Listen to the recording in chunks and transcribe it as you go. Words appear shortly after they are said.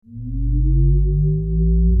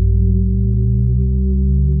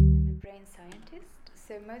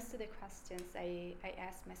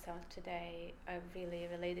address myself today are really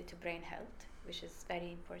related to brain health, which is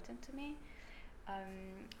very important to me.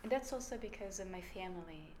 And that's also because of my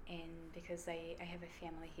family and because I have a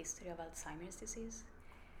family history of Alzheimer's disease.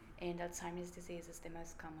 And Alzheimer's disease is the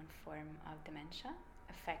most common form of dementia,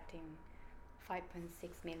 affecting 5.6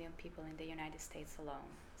 million people in the United States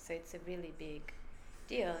alone. So it's a really big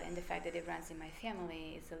deal, and the fact that it runs in my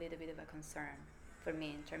family is a little bit of a concern for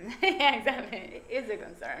me in terms. Yeah, exactly, it is a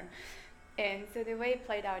concern. And so the way it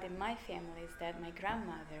played out in my family is that my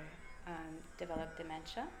grandmother developed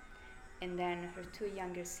dementia, and then her two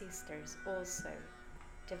younger sisters also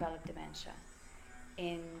developed dementia,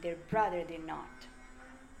 and their brother did not.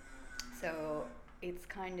 So it's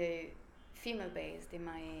kind of female based in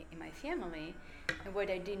my family. And what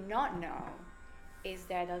I did not know is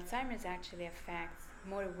that Alzheimer's actually affects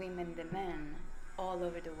more women than men all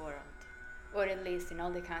over the world, or at least in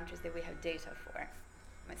all the countries that we have data for.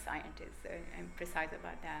 I'm a scientist, so I'm precise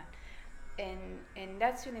about that. And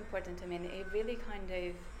that's really important to me. And it really kind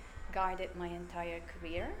of guided my entire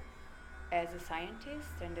career as a scientist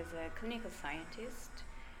and as a clinical scientist.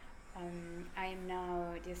 I am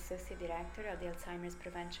now the Associate Director of the Alzheimer's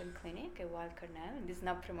Prevention Clinic at Weill Cornell. And this is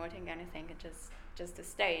not promoting anything, just to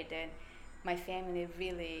state that my family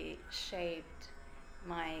really shaped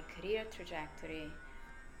my career trajectory,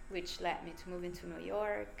 which led me to moving to New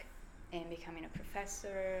York and becoming a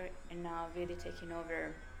professor, and now really taking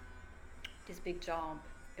over this big job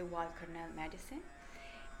at Weill Cornell Medicine.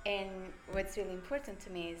 And what's really important to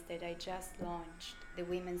me is that I just launched the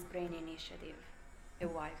Women's Brain Initiative at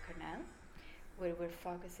Weill Cornell, where we're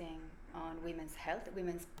focusing on women's health,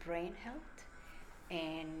 women's brain health,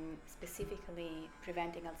 and specifically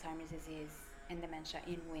preventing Alzheimer's disease and dementia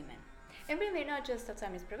in women. And really not just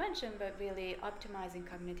Alzheimer's prevention, but really optimizing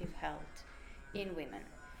cognitive health in women.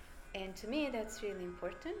 And to me, that's really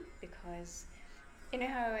important because you know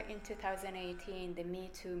how in 2018 the Me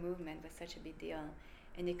Too movement was such a big deal,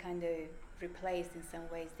 and it kind of replaced in some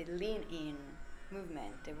ways the Lean In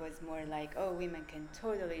movement. It was more like, oh, women can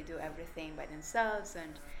totally do everything by themselves,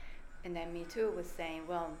 and then Me Too was saying,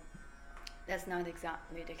 well, that's not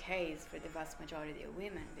exactly the case for the vast majority of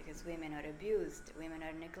women, because women are abused, women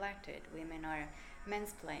are neglected, women are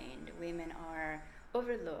mansplained, women are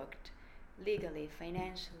overlooked legally,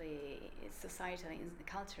 financially, societally,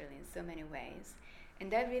 culturally, in so many ways. And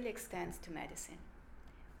that really extends to medicine.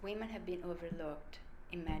 Women have been overlooked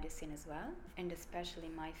in medicine as well, and especially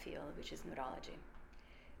my field, which is neurology.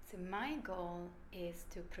 So my goal is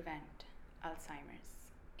to prevent Alzheimer's,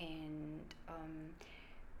 and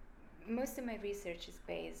most of my research is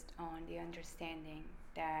based on the understanding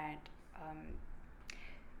that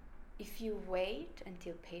if you wait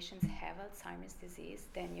until patients have Alzheimer's disease,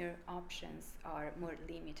 then your options are more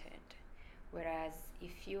limited. Whereas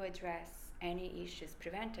if you address any issues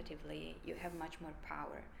preventatively, you have much more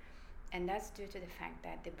power. And that's due to the fact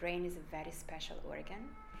that the brain is a very special organ,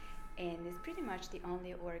 and it's pretty much the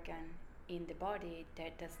only organ in the body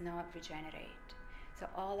that does not regenerate. So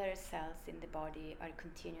all our cells in the body are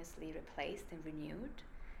continuously replaced and renewed.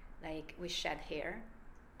 Like we shed hair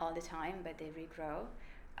all the time, but they regrow.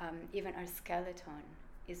 Even our skeleton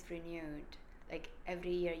is renewed. Like every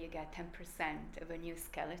year you get 10% of a new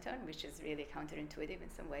skeleton, which is really counterintuitive in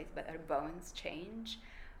some ways, but our bones change,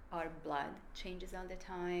 our blood changes all the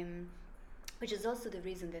time, which is also the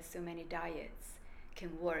reason that so many diets can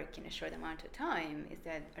work in a short amount of time, is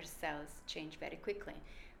that our cells change very quickly.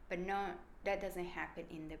 But no, that doesn't happen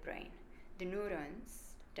in the brain. The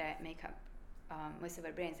neurons that make up most of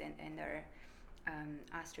our brains and our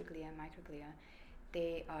astroglia and microglia,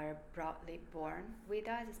 they are broadly born with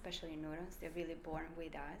us, especially neurons. They're really born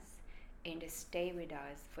with us, and they stay with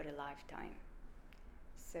us for a lifetime.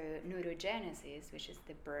 So neurogenesis, which is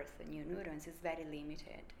the birth of new neurons, is very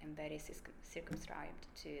limited and very circumscribed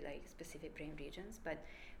to like specific brain regions. But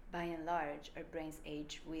by and large, our brains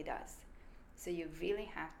age with us. So you really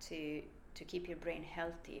have to keep your brain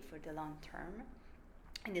healthy for the long term,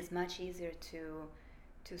 and it's much easier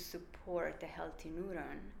to support a healthy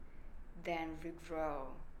neuron than regrow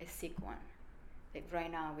a sick one. Like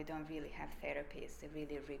right now, we don't really have therapies that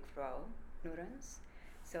really regrow neurons.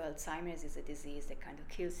 So Alzheimer's is a disease that kind of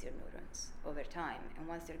kills your neurons over time, and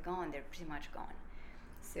once they're gone, they're pretty much gone.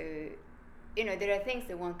 So, there are things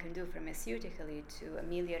that one can do pharmaceutically to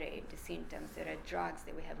ameliorate the symptoms. There are drugs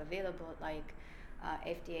that we have available, like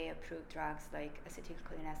FDA-approved drugs like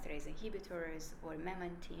acetylcholinesterase inhibitors or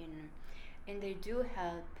memantine, and they do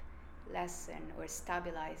help lessen or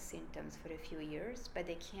stabilize symptoms for a few years, but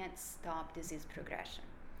they can't stop disease progression.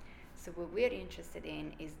 So what we're interested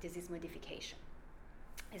in is disease modification.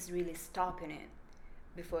 Is really stopping it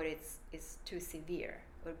before it's too severe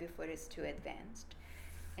or before it's too advanced.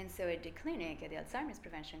 And so at the clinic, at the Alzheimer's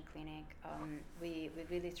prevention clinic, we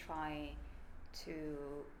really try to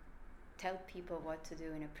tell people what to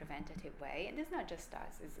do in a preventative way. And it's not just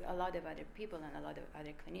us, it's a lot of other people and a lot of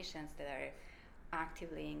other clinicians that are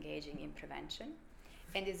actively engaging in prevention.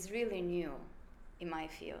 And it's really new in my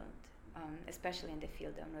field, especially in the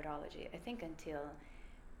field of neurology. I think until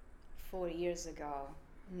 4 years ago,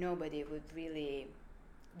 nobody would really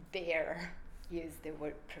dare use the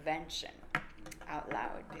word prevention out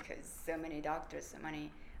loud, because so many doctors, so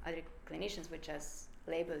many other clinicians would just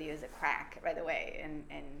label you as a quack right away, and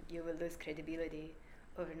you will lose credibility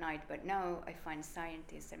overnight. But now I find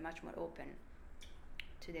scientists are much more open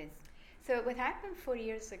to this. So what happened 4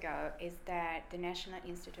 years ago is that the National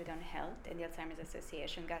Institute on Health and the Alzheimer's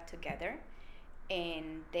Association got together,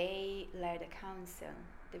 and they led a council.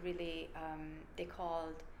 They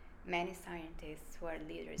called many scientists who are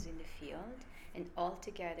leaders in the field, and all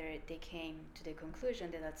together they came to the conclusion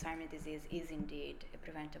that Alzheimer's disease is indeed a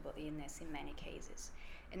preventable illness in many cases.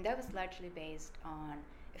 And that was largely based on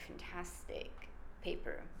a fantastic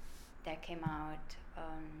paper that came out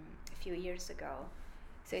a few years ago.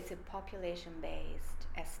 So it's a population-based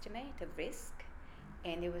estimate of risk,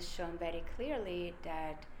 and it was shown very clearly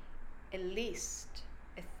that at least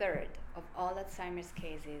a third of all Alzheimer's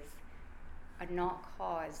cases are not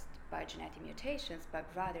caused by genetic mutations, but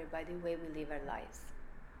rather by the way we live our lives.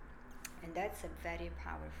 And that's a very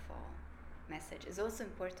powerful message. It's also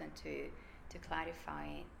important to clarify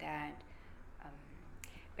that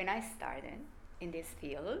when I started in this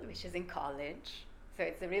field, which is in college, so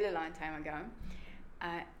it's a really long time ago,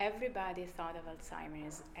 everybody thought of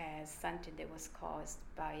Alzheimer's as something that was caused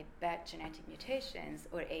by bad genetic mutations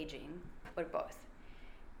or aging or both.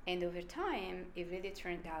 And over time, it really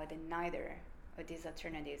turned out that neither of these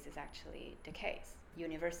alternatives is actually the case,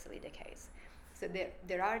 universally the case. So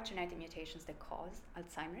there are genetic mutations that cause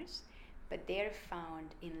Alzheimer's, but they're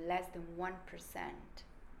found in less than 1%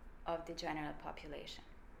 of the general population.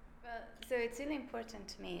 Well, so it's really important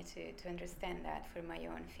to me to understand that for my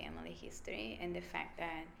own family history, and the fact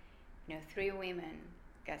that 3 women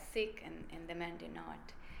got sick and the men did not.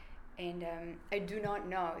 And I do not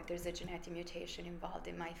know if there's a genetic mutation involved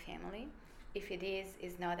in my family. If it is,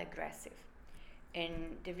 it's not aggressive.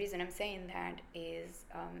 And the reason I'm saying that is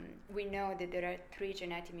we know that there are 3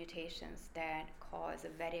 genetic mutations that cause a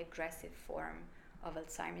very aggressive form of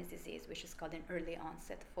Alzheimer's disease, which is called an early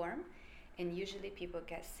onset form. And usually people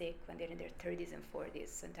get sick when they're in their 30s and 40s,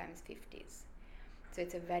 sometimes 50s. So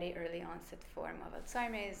it's a very early onset form of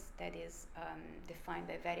Alzheimer's that is defined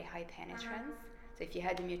by very high penetrance. So if you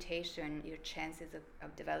had the mutation, your chances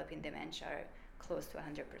of developing dementia are close to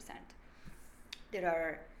 100%. There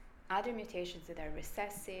are other mutations that are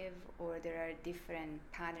recessive, or there are different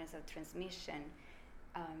patterns of transmission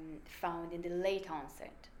found in the late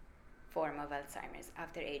onset form of Alzheimer's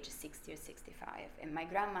after age 60 or 65. And my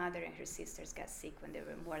grandmother and her sisters got sick when they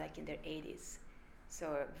were more like in their 80s,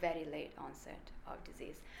 so very late onset of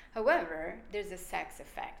disease. However, there's a sex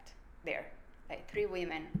effect there, like 3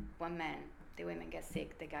 women, 1 man. The women get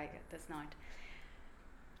sick, the guy does not.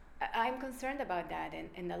 I'm concerned about that,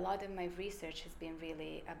 and a lot of my research has been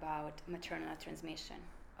really about maternal transmission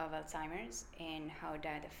of Alzheimer's and how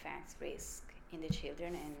that affects risk in the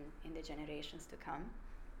children and in the generations to come.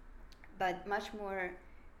 But much more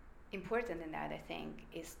important than that, I think,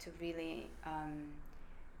 is to really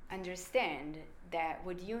understand that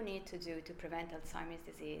what you need to do to prevent Alzheimer's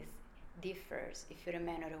disease differs if you're a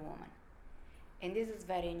man or a woman. And this is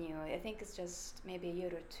very new. I think it's just maybe a year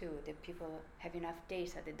or 2 that people have enough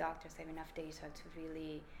data, the doctors have enough data to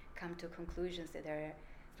really come to conclusions that are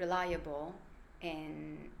reliable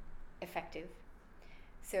and effective.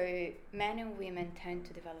 So men and women tend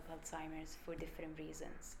to develop Alzheimer's for different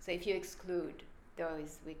reasons. So if you exclude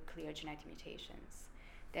those with clear genetic mutations,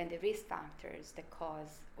 then the risk factors that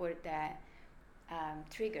cause or that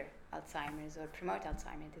trigger Alzheimer's or promote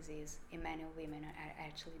Alzheimer's disease in men and women are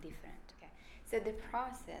actually different. Okay. So the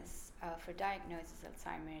process for diagnosis of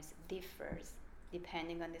Alzheimer's differs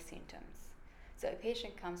depending on the symptoms. So a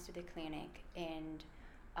patient comes to the clinic and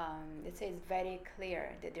let's say it's very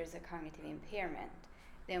clear that there's a cognitive impairment,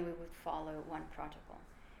 then we would follow one protocol.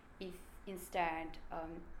 If instead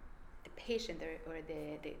the patient or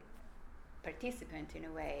the participant in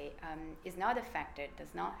a way is not affected,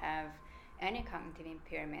 does not have any cognitive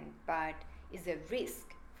impairment, but is a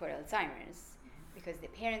risk for Alzheimer's because the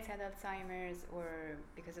parents had Alzheimer's or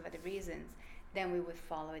because of other reasons, then we would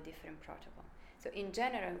follow a different protocol. So in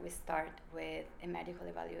general, we start with a medical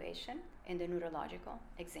evaluation and a neurological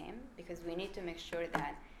exam because we need to make sure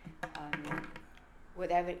that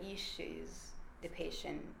whatever issues the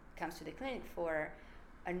patient comes to the clinic for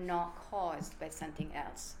are not caused by something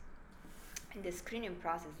else. And the screening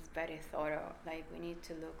process is very thorough. Like, we need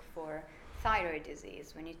to look for thyroid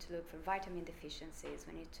disease, we need to look for vitamin deficiencies,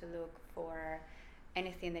 we need to look for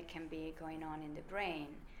anything that can be going on in the brain,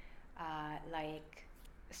 like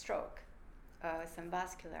a stroke, some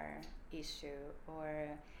vascular issue, or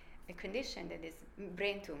a condition that is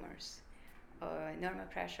brain tumors, or normal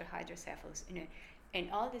pressure hydrocephalus, and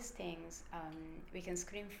all these things we can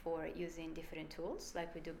screen for using different tools.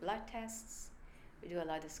 Like, we do blood tests, we do a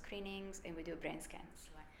lot of screenings, and we do brain scans.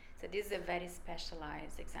 So this is a very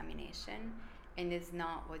specialized examination, and it's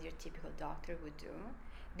not what your typical doctor would do.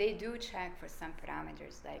 They do check for some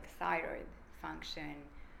parameters like thyroid function,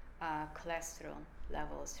 cholesterol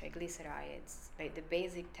levels, triglycerides. Like, the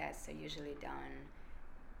basic tests are usually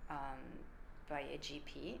done by a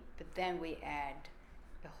GP, but then we add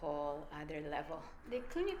a whole other level. The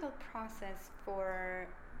clinical process for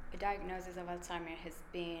a diagnosis of Alzheimer's has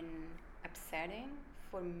been upsetting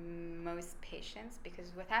for most patients,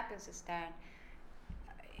 because what happens is that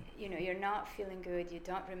you're not feeling good, you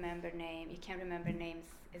don't remember name, you can't remember names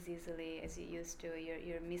as easily as you used to,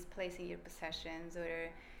 you're misplacing your possessions,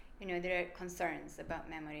 or there are concerns about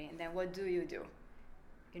memory. And then what do?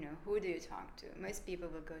 Who do you talk to? Most people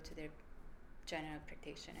will go to their general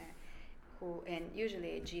practitioner, and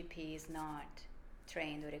usually a GP is not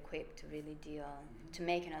trained or equipped to really to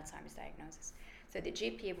make an Alzheimer's diagnosis. So the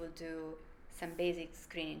GP will do some basic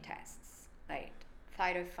screening tests, like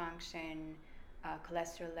thyroid function,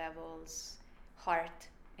 cholesterol levels, heart,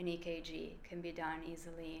 and EKG can be done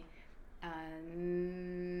easily.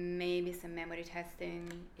 Maybe some memory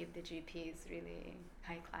testing if the GP is really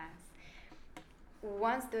high class.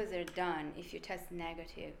 Once those are done, if you test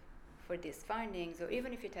negative for these findings, or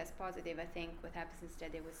even if you test positive, I think what happens is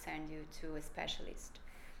that they will send you to a specialist.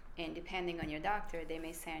 And depending on your doctor, they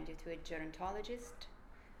may send you to a gerontologist,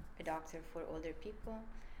 a doctor for older people.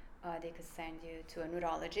 They could send you to a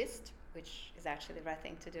neurologist, which is actually the right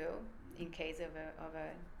thing to do in case of a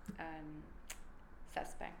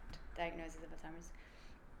suspect diagnosis of Alzheimer's.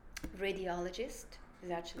 Radiologist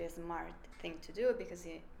is actually a smart thing to do, because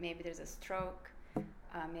maybe there's a stroke,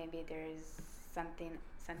 maybe there's something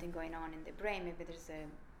going on in the brain, maybe there's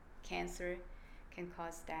a cancer can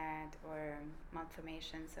cause that, or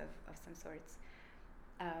malformations of some sorts,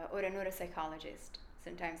 or a neuropsychologist.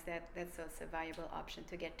 Sometimes that's also a viable option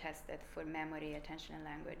to get tested for memory, attention, and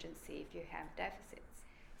language, and see if you have deficits.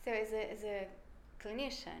 So as a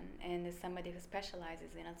clinician and as somebody who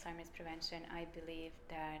specializes in Alzheimer's prevention, I believe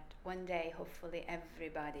that one day, hopefully,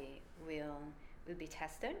 everybody will be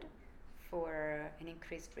tested for an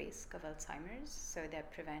increased risk of Alzheimer's, so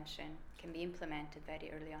that prevention can be implemented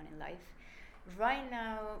very early on in life. Right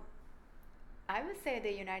now, I would say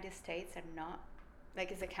the United States are not,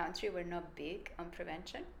 like, as a country, we're not big on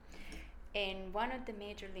prevention. And one of the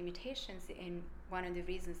major limitations, and one of the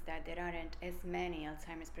reasons that there aren't as many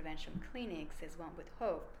Alzheimer's prevention clinics as one would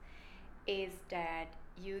hope, is that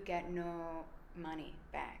you get no money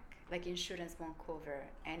back. Like, insurance won't cover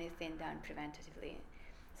anything done preventatively.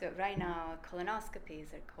 So right now,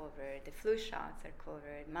 colonoscopies are covered, the flu shots are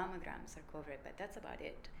covered, mammograms are covered, but that's about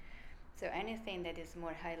it. So anything that is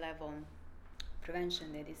more high-level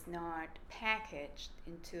prevention, that is not packaged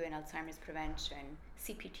into an Alzheimer's prevention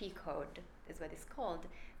CPT code, is what it's called,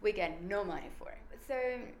 we get no money for it. So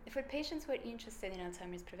for patients who are interested in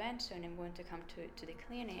Alzheimer's prevention and want to come to the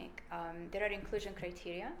clinic, there are inclusion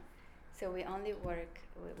criteria. So we only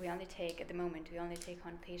take, at the moment, we only take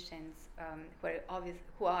on patients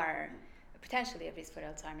who are potentially at risk for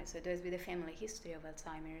Alzheimer's. So those with a family history of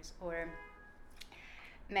Alzheimer's, or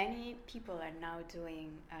many people are now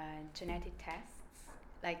doing genetic tests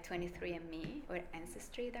like 23andMe or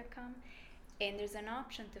Ancestry.com, and there's an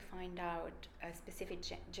option to find out a specific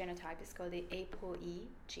genotype. It's called the ApoE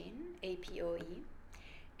gene, ApoE,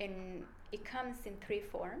 and it comes in 3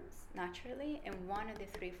 forms naturally, and one of the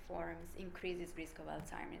 3 forms increases risk of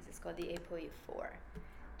Alzheimer's. It's called the ApoE4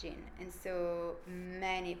 gene. And so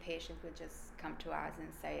many patients will just come to us and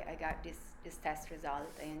say, I got this test result,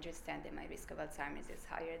 I understand that my risk of Alzheimer's is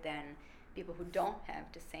higher than people who don't have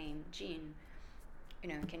the same gene,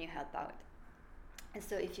 can you help out? And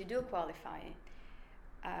so if you do qualify,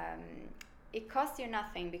 it costs you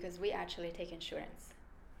nothing, because we actually take insurance.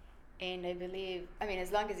 And I believe,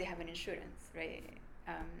 as long as you have an insurance, right?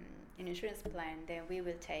 An insurance plan, then we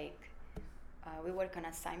will take, we work on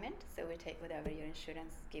assignment, so we take whatever your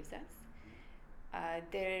insurance gives us. I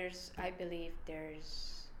believe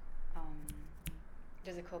there's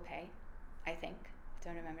a copay, I think. I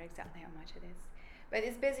don't remember exactly how much it is. But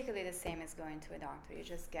it's basically the same as going to a doctor. You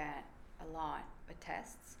just get a lot of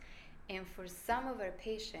tests. And for some of our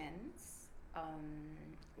patients,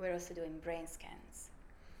 we're also doing brain scans.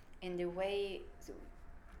 And the way,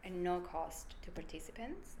 and no cost to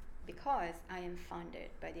participants, because I am funded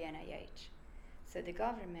by the NIH. So the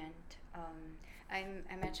government,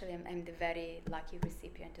 I'm the very lucky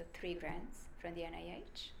recipient of 3 grants from the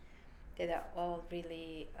NIH that are all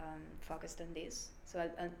really focused on this. So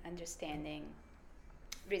understanding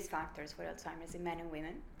risk factors for Alzheimer's in men and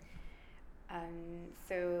women.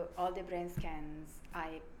 So all the brain scans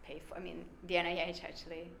I pay for. I mean, the NIH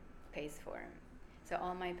actually pays for. So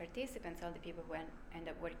all my participants, all the people who end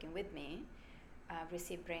up working with me,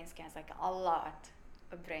 receive brain scans, like a lot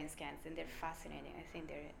of brain scans, and they're fascinating. I think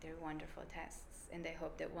they're wonderful tests, and I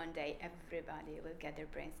hope that one day everybody will get their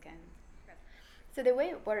brain scan. So the way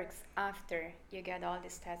it works after you get all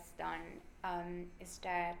these tests done is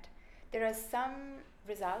that there are some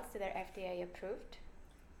results that are FDA approved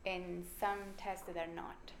and some tests that are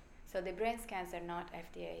not. So the brain scans are not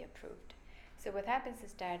FDA approved. So what happens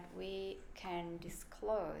is that we can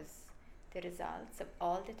disclose the results of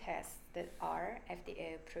all the tests that are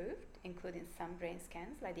FDA approved, including some brain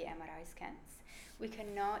scans like the MRI scans. We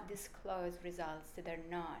cannot disclose results that are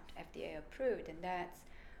not FDA approved, and that's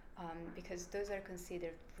because those are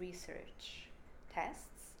considered research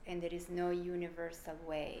tests, and there is no universal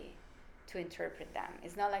way to interpret them.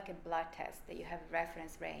 It's not like a blood test that you have a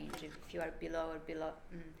reference range. If you are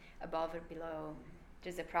above or below,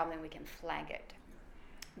 there's a problem, we can flag it.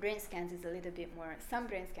 Brain scans is a little bit more, some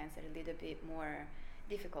brain scans are a little bit more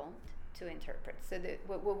difficult to interpret. So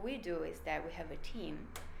what we do is that we have a team.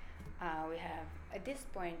 We have, at this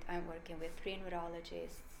point, I'm working with 3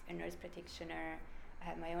 neurologists, a nurse practitioner. I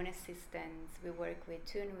have my own assistants. We work with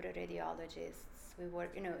 2 neuroradiologists. We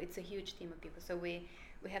work, it's a huge team of people. So we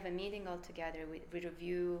have a meeting all together. We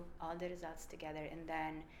review all the results together, and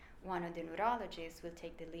then one of the neurologists will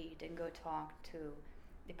take the lead and go talk to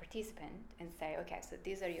the participant and say, okay, so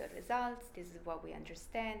these are your results. This is what we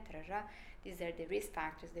understand. These are the risk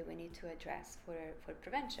factors that we need to address for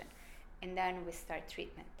prevention. And then we start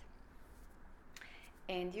treatment.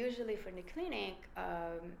 And usually for the clinic,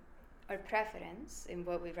 our preference and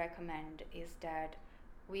what we recommend is that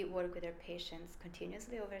we work with our patients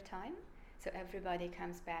continuously over time. So everybody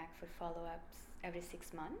comes back for follow-ups every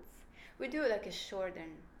 6 months. We do like a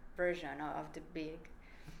shortened version of the big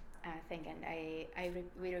thing, and I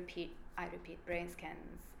repeat brain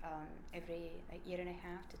scans every year and a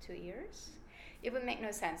half to 2 years. It would make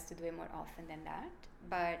no sense to do it more often than that,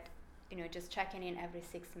 but just checking in every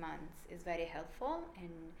 6 months is very helpful,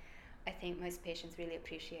 and I think most patients really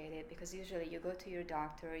appreciate it, because usually you go to your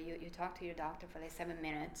doctor, you talk to your doctor for like 7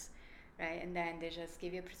 minutes, right? And then they just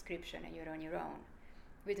give you a prescription and you're on your own.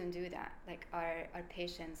 We don't do that. Like our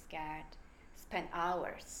patients spend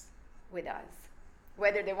hours with us,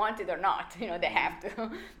 whether they want it or not. They have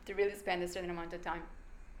to really spend a certain amount of time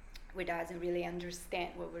with us and really understand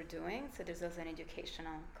what we're doing. So there's also an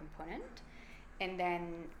educational component. And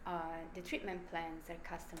then the treatment plans are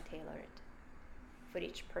custom tailored for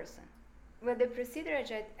each person. Well, the procedure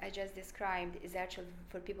I just described is actually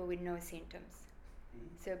for people with no symptoms.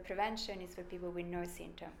 So prevention is for people with no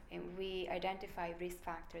symptom, and we identify risk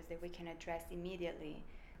factors that we can address immediately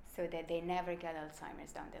so that they never get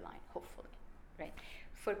Alzheimer's down the line, hopefully, right?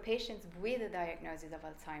 For patients with a diagnosis of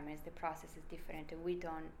Alzheimer's, the process is different, and we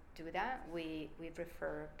don't do that. We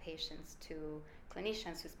refer patients to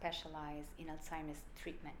clinicians who specialize in Alzheimer's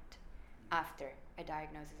treatment after a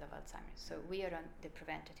diagnosis of Alzheimer's. So we are on the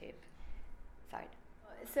preventative side.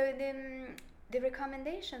 So the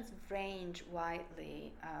recommendations range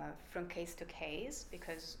widely from case to case,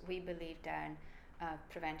 because we believe that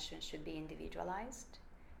prevention should be individualized.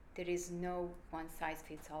 There is no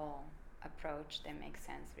one-size-fits-all approach that makes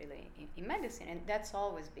sense really in medicine, and that's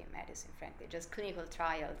always been medicine, frankly. Just clinical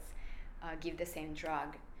trials give the same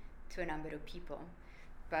drug to a number of people.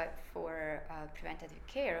 But for preventative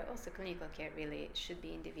care, also clinical care really should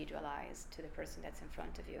be individualized to the person that's in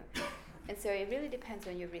front of you. And so it really depends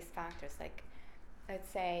on your risk factors. Like, let's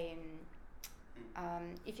say,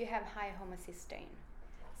 if you have high homocysteine.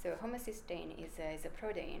 So homocysteine is a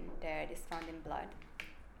protein that is found in blood.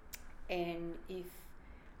 And if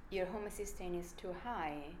your homocysteine is too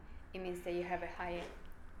high, it means that you have a high,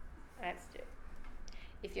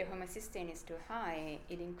 if your homocysteine is too high,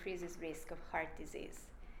 it increases risk of heart disease.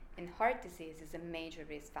 And heart disease is a major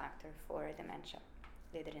risk factor for dementia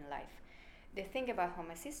later in life. The thing about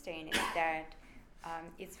homocysteine is that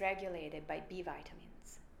it's regulated by B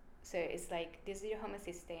vitamins. So it's like, this is your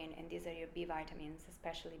homocysteine and these are your B vitamins,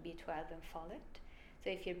 especially B12 and folate. So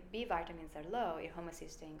if your B vitamins are low, your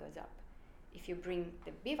homocysteine goes up. If you bring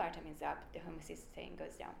the B vitamins up, the homocysteine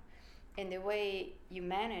goes down. And the way you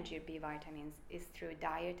manage your B vitamins is through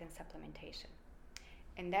diet and supplementation.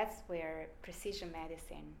 And that's where precision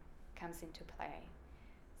medicine comes into play.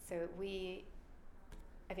 So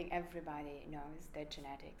I think everybody knows that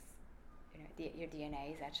genetics, your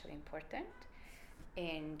DNA is actually important.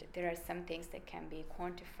 And there are some things that can be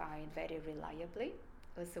quantified very reliably,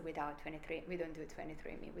 also without 23. We don't do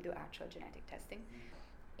 23andMe, we do actual genetic testing.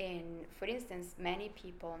 And for instance, many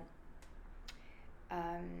people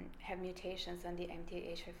have mutations on the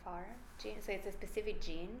MTHFR gene. So it's a specific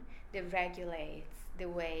gene that regulates the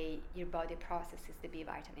way your body processes the B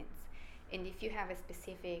vitamins. And if you have a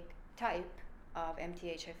specific type of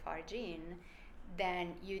MTHFR gene,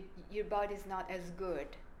 then your body is not as good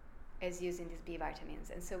as using these B vitamins.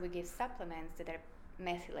 And so we give supplements that are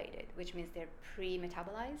methylated, which means they're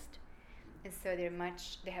pre-metabolized. And so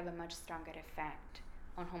they have a much stronger effect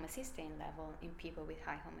on homocysteine level in people with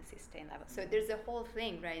high homocysteine level. So there's a whole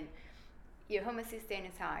thing, right? Your homocysteine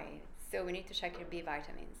is high, so we need to check your B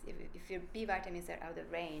vitamins. If your B vitamins are out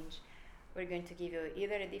of range, we're going to give you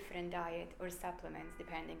either a different diet or supplements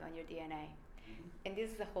depending on your DNA. And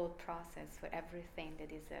this is a whole process for everything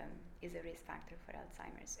that is a risk factor for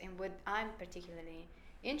Alzheimer's. And what I'm particularly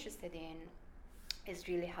interested in is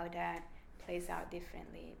really how that plays out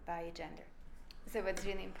differently by gender. So what's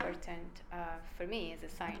really important for me as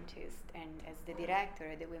a scientist and as the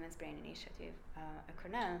director of the Women's Brain Initiative at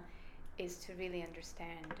Cornell is to really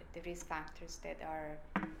understand the risk factors that are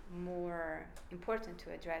more important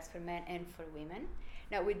to address for men and for women.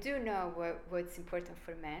 Now, we do know what's important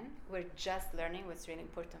for men. We're just learning what's really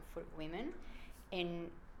important for women. And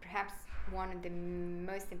perhaps one of the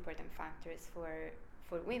most important factors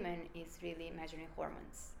for women is really measuring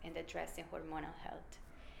hormones and addressing hormonal health.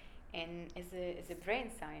 And as a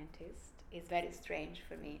brain scientist, it's very strange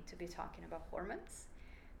for me to be talking about hormones,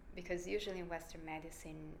 because usually in Western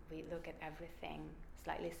medicine, we look at everything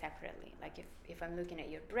slightly separately. Like if I'm looking at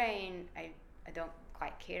your brain, I don't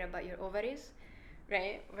quite care about your ovaries,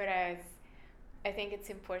 right? Whereas I think it's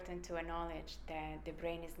important to acknowledge that the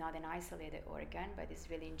brain is not an isolated organ, but it's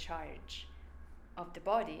really in charge of the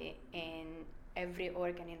body, and every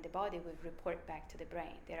organ in the body will report back to the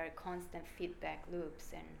brain. There are constant feedback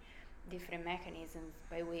loops and different mechanisms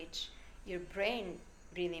by which your brain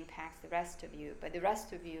really impacts the rest of you, but the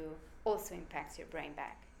rest of you also impacts your brain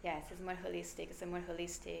back. Yes, it's a more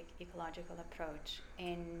holistic ecological approach.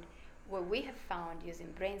 And what we have found using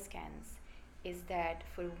brain scans is that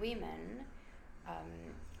for women,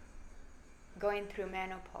 going through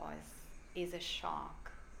menopause is a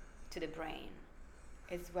shock to the brain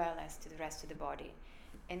as well as to the rest of the body.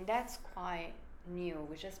 And that's quite new.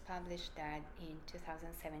 We just published that in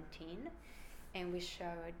 2017, and we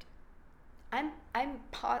showed, I'm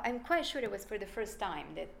quite sure it was for the first time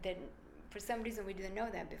that for some reason we didn't know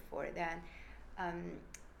that before, that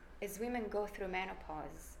as women go through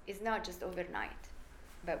menopause, it's not just overnight,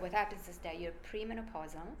 but what happens is that you're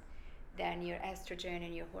premenopausal, then your estrogen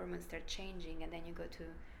and your hormones start changing, and then you go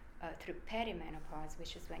through perimenopause,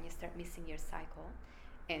 which is when you start missing your cycle,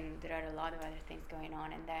 and there are a lot of other things going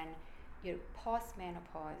on, and then your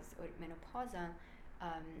post-menopause or menopausal,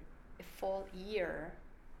 a full year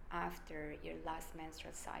after your last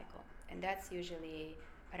menstrual cycle. And that's usually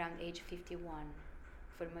around age 51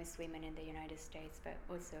 for most women in the United States, but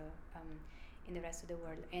also in the rest of the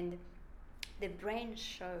world. And the brain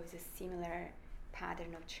shows a similar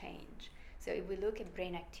pattern of change. So if we look at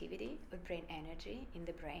brain activity or brain energy in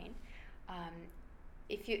the brain,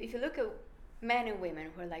 if you look at men and women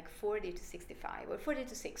who are like 40 to 65 or 40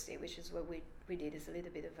 to 60, which is what we did, is a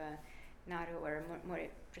little bit of a narrower, more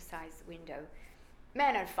precise window.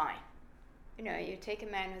 Men are fine. You take a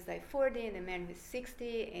man who's like 40 and a man who's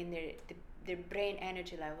 60, and their brain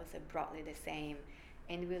energy levels are broadly the same.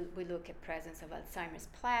 And we look at presence of Alzheimer's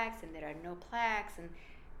plaques, and there are no plaques, and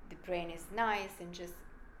the brain is nice and just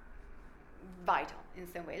vital in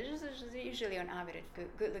some ways. Just usually on average,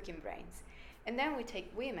 good-looking brains. And then we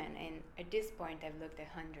take women, and at this point I've looked at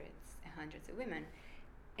hundreds and hundreds of women,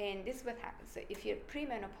 and this is what happens. So if you're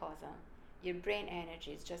premenopausal, your brain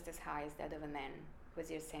energy is just as high as that of a man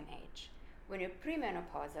who's your same age. When you're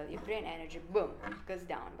premenopausal, your brain energy, boom, goes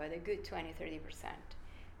down by a good 20-30%.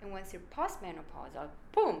 And once you're postmenopausal,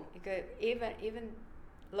 boom, it goes even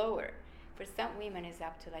lower. For some women, it's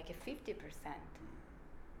up to like a 50%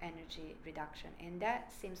 energy reduction, and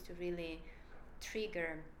that seems to really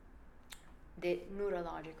trigger the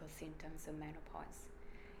neurological symptoms of menopause.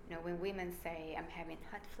 When women say, I'm having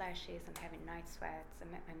hot flashes, I'm having night sweats,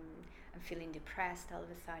 I'm feeling depressed all of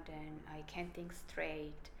a sudden, I can't think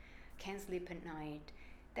straight, can't sleep at night,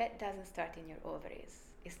 that doesn't start in your ovaries.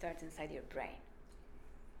 It starts inside your brain.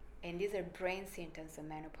 And these are brain symptoms of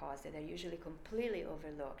menopause that are usually completely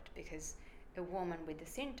overlooked because a woman with the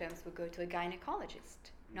symptoms would go to a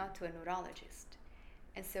gynecologist, not to a neurologist.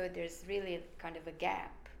 And so there's really kind of a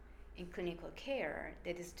gap in clinical care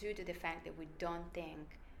that is due to the fact that we don't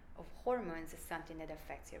think of hormones as something that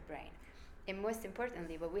affects your brain. And most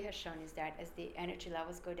importantly, what we have shown is that as the energy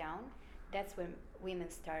levels go down, that's when women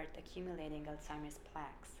start accumulating Alzheimer's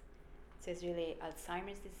plaques. So it's really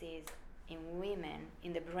Alzheimer's disease in women,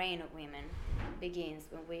 in the brain of women, begins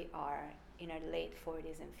when we are in our late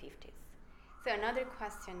 40s and 50s. So another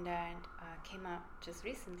question that came up just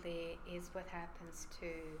recently is what happens to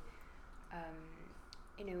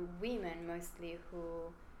women mostly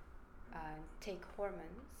who take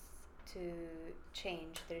hormones to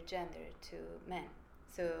change their gender to men.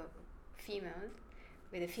 So females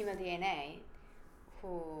with a female DNA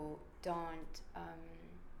who don't,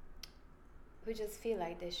 who just feel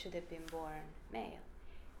like they should have been born male.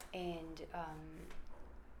 And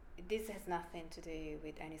this has nothing to do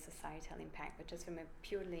with any societal impact, but just from a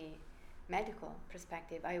purely medical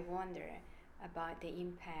perspective, I wonder about the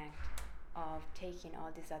impact of taking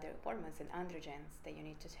all these other hormones and androgens that you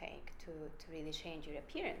need to take to really change your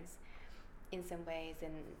appearance in some ways,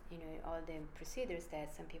 and all the procedures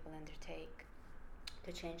that some people undertake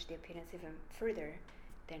to change the appearance even further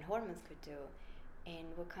than hormones could do,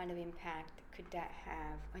 and what kind of impact could that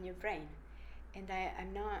have on your brain. And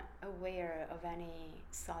I'm not aware of any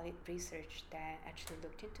solid research that actually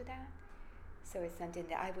looked into that. So it's something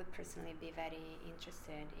that I would personally be very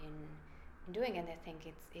interested in doing, and I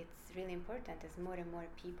think it's really important as more and more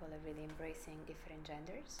people are really embracing different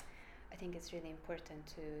genders. I think it's really important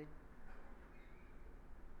to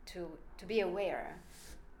be aware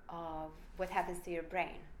of what happens to your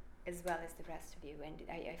brain as well as the rest of you, and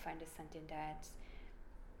I find it's something that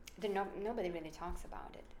nobody really talks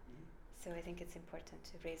about it. So I think it's important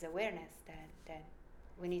to raise awareness that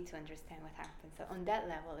we need to understand what happens. So on that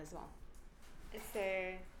level as well. So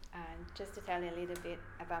just to tell you a little bit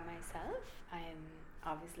about myself, I am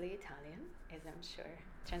obviously Italian, as I'm sure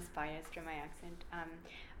transpires from my accent.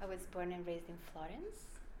 I was born and raised in Florence,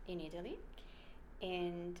 in Italy,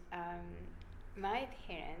 and my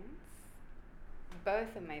parents,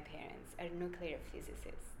 both of my parents, are nuclear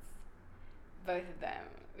physicists, both of them,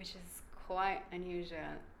 which is quite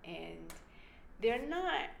unusual, and they're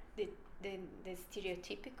not the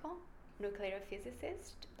stereotypical nuclear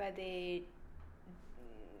physicist, but they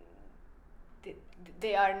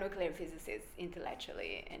are nuclear physicists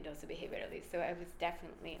intellectually and also behaviorally. So I was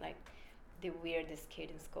definitely like the weirdest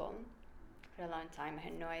kid in school for a long time. I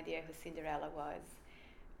had no idea who Cinderella was.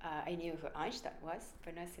 I knew who Einstein was,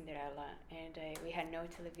 but not Cinderella. And we had no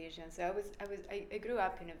television, so I grew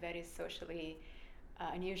up in a very socially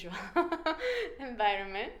unusual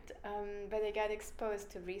environment. But I got exposed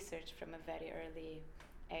to research from a very early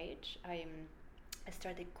age. I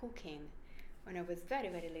started cooking when I was very,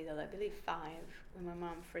 very little, I believe 5, when my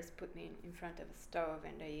mom first put me in front of a stove,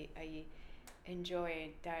 and I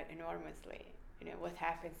enjoyed that enormously. What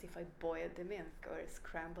happens if I boil the milk or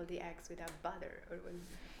scramble the eggs without butter?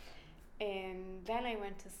 And then I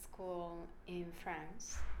went to school in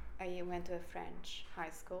France. I went to a French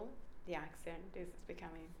high school. The accent is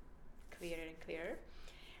becoming clearer and clearer.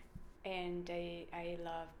 And I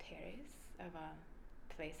love Paris, of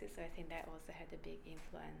places, so I think that also had a big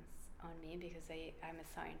influence on me, because I'm a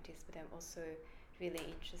scientist, but I'm also really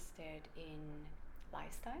interested in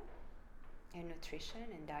lifestyle and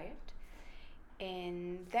nutrition and diet.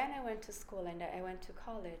 And then I went to school and I went to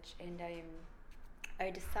college, and I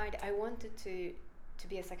decided I wanted to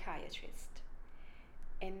be a psychiatrist.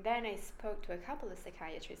 And then I spoke to a couple of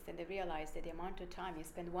psychiatrists, and I realized that the amount of time you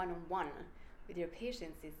spend one-on-one with your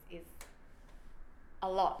patients is a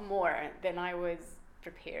lot more than I was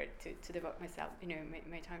prepared to devote myself,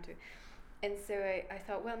 my time to. And so I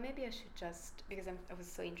thought, well, maybe I should just, because I was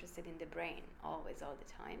so interested in the brain all the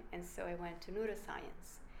time. And so I went to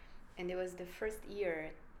neuroscience. And it was the first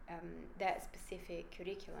year that specific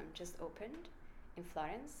curriculum just opened in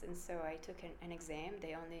Florence. And so I took an exam.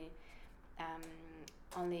 They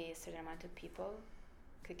only a certain amount of people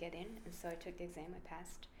could get in. And so I took the exam, I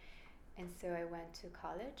passed. And so I went to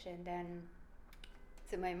college, and then,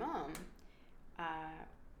 so my mom,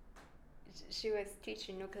 she was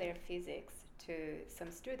teaching nuclear physics to some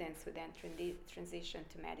students who then transitioned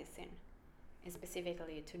to medicine, and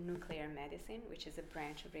specifically to nuclear medicine, which is a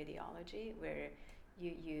branch of radiology where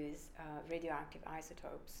you use radioactive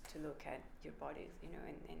isotopes to look at your bodies,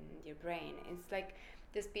 and your brain. It's like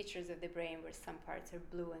there's pictures of the brain where some parts are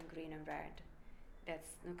blue and green and red. That's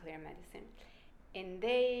nuclear medicine. And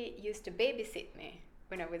they used to babysit me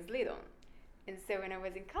when I was little. And so when I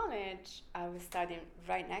was in college, I was studying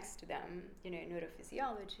right next to them,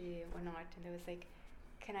 neurophysiology and whatnot. And they was like,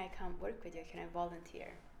 can I come work with you? Can I volunteer?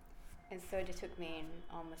 And so they took me in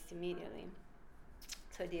almost immediately.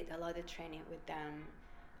 So I did a lot of training with them.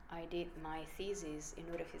 I did my thesis in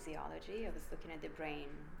neurophysiology. I was looking at the brain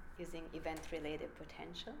using event-related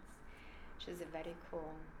potentials, which is a very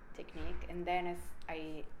cool technique. And then as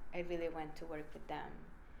I really went to work with them.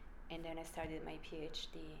 And then I started my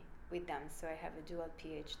PhD with them. So I have a dual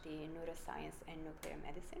PhD in neuroscience and nuclear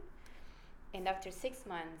medicine. And after 6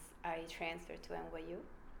 months, I transferred to NYU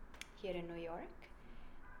here in New York.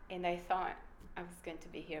 And I thought I was going to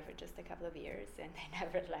be here for just a couple of years, and I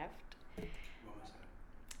never left. What was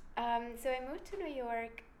that? So I moved to New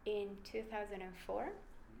York in 2004,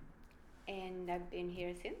 and I've been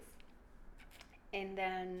here since. And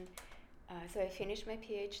then, so I finished my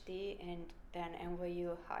PhD, and then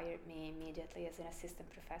NYU hired me immediately as an assistant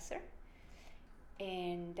professor.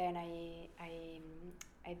 And then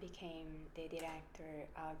I became the director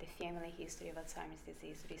of the Family History of Alzheimer's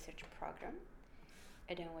Disease Research Program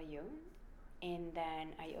at NYU. And then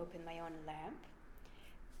I opened my own lab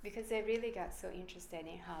because I really got so interested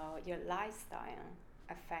in how your lifestyle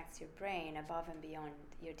affects your brain above and beyond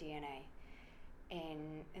your DNA.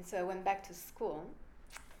 And so I went back to school,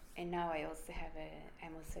 and now I'm also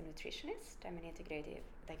a nutritionist. I'm an integrative,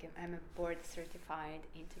 I'm a board certified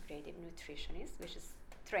integrative nutritionist, which is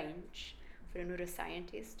strange for a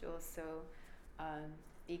neuroscientist to also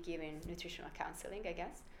be given nutritional counseling, I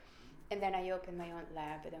guess. And then I opened my own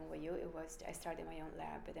lab at NYU. I started my own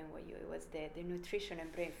lab at NYU. It was the Nutrition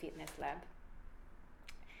and Brain Fitness Lab.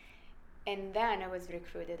 And then I was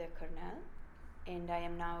recruited at Cornell, and I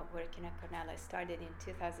am now working at Cornell. I started in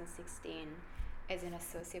 2016 as an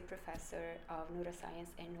associate professor of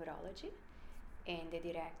neuroscience and neurology, and the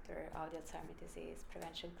director of the Alzheimer's Disease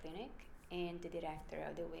Prevention Clinic, and the director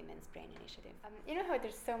of the Women's Brain Initiative. You know how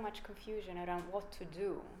there's so much confusion around what to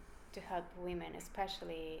do to help women,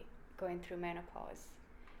 especially going through menopause.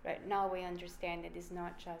 Right now we understand that it's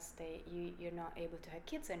not just that you're not able to have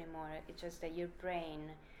kids anymore, it's just that your brain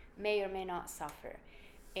may or may not suffer.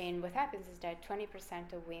 And what happens is that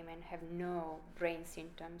 20% of women have no brain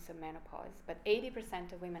symptoms of menopause, but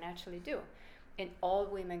 80% of women actually do. And all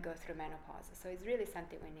women go through menopause. So it's really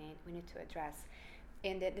something we need to address.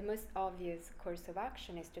 And the most obvious course of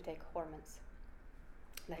action is to take hormones,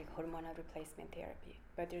 like hormonal replacement therapy.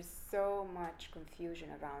 But there's so much confusion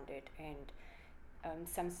around it, and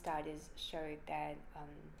some studies show that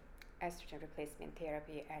estrogen replacement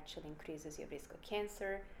therapy actually increases your risk of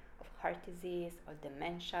cancer, of heart disease, of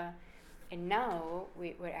dementia. And now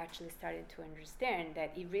we're actually starting to understand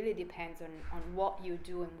that it really depends on what you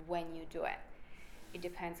do and when you do it. It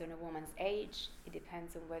depends on a woman's age. It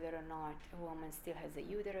depends on whether or not a woman still has a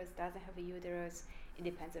uterus, doesn't have a uterus. It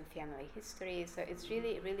depends on family history. So it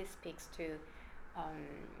really speaks to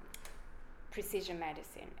precision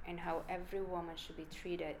medicine and how every woman should be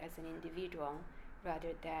treated as an individual rather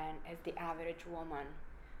than as the average woman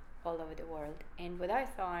all over the world. And what I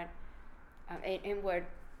thought, and what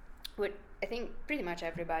I think pretty much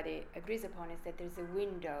everybody agrees upon, is that there's a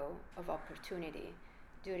window of opportunity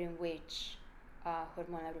during which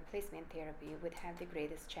hormonal replacement therapy would have the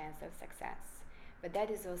greatest chance of success. But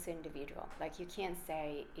that is also individual. Like, you can't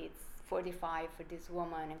say it's 45 for this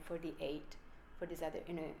woman and 48 for this other,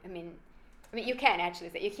 I mean, you can actually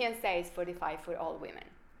say, you can't say it's 45 for all women.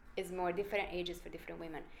 It's more different ages for different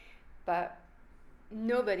women. But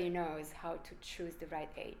nobody knows how to choose the right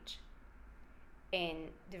age. And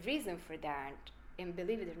the reason for that, and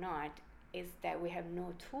believe it or not, is that we have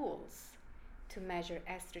no tools to measure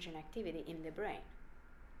estrogen activity in the brain.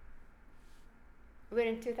 We're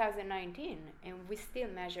in 2019, and we still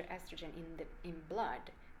measure estrogen in blood,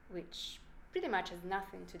 which pretty much has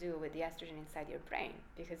nothing to do with the estrogen inside your brain,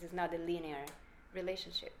 because it's not a linear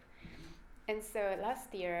relationship. And so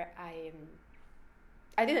last year,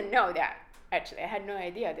 I didn't know that, actually. I had no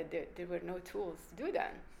idea that there were no tools to do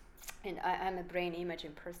that. And I'm a brain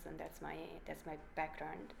imaging person. That's my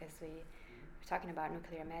background, as we were talking about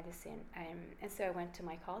nuclear medicine. And so I went to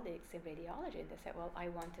my colleagues in radiology, and they said, well, I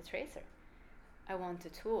want a tracer. I want a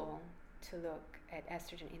tool to look at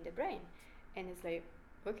estrogen in the brain. And it's like,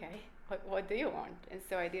 okay, what do you want? And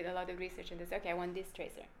so I did a lot of research, and they said, okay, I want this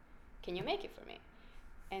tracer. Can you make it for me?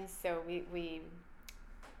 And so we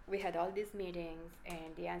had all these meetings,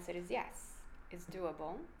 and the answer is yes, it's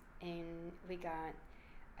doable. And we got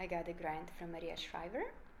I got a grant from Maria Shriver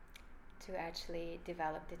to actually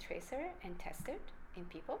develop the tracer and test it in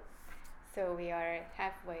people. So we are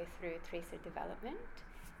halfway through tracer development,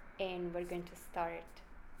 and we're going to start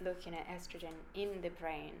looking at estrogen in the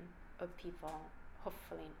brain of people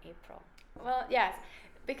hopefully in April. Well, yes,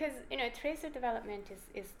 because tracer development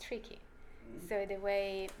is tricky. So the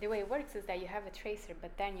way it works is that you have a tracer,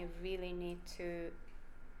 but then you really need to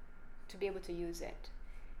be able to use it,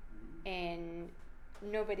 and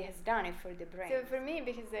nobody has done it for the brain. So for me,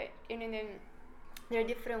 because there are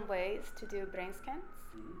different ways to do brain scans.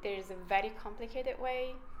 There's a very complicated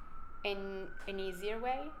way and an easier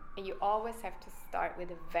way, and you always have to start with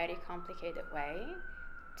a very complicated way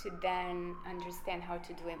to then understand how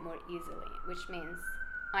to do it more easily, which means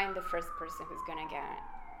I'm the first person who's gonna get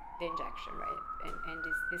the injection, right? And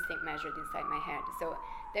this thing measured inside my head. So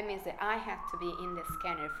that means that I have to be in the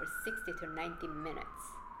scanner for 60 to 90 minutes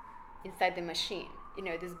inside the machine,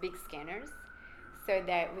 these big scanners, so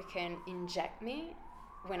that we can inject me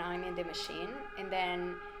when I'm in the machine, and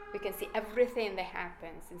then we can see everything that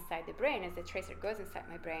happens inside the brain as the tracer goes inside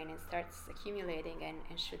my brain and starts accumulating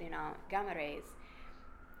and shooting out gamma rays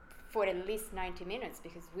for at least 90 minutes,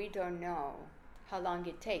 because we don't know how long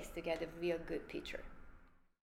it takes to get a real good picture.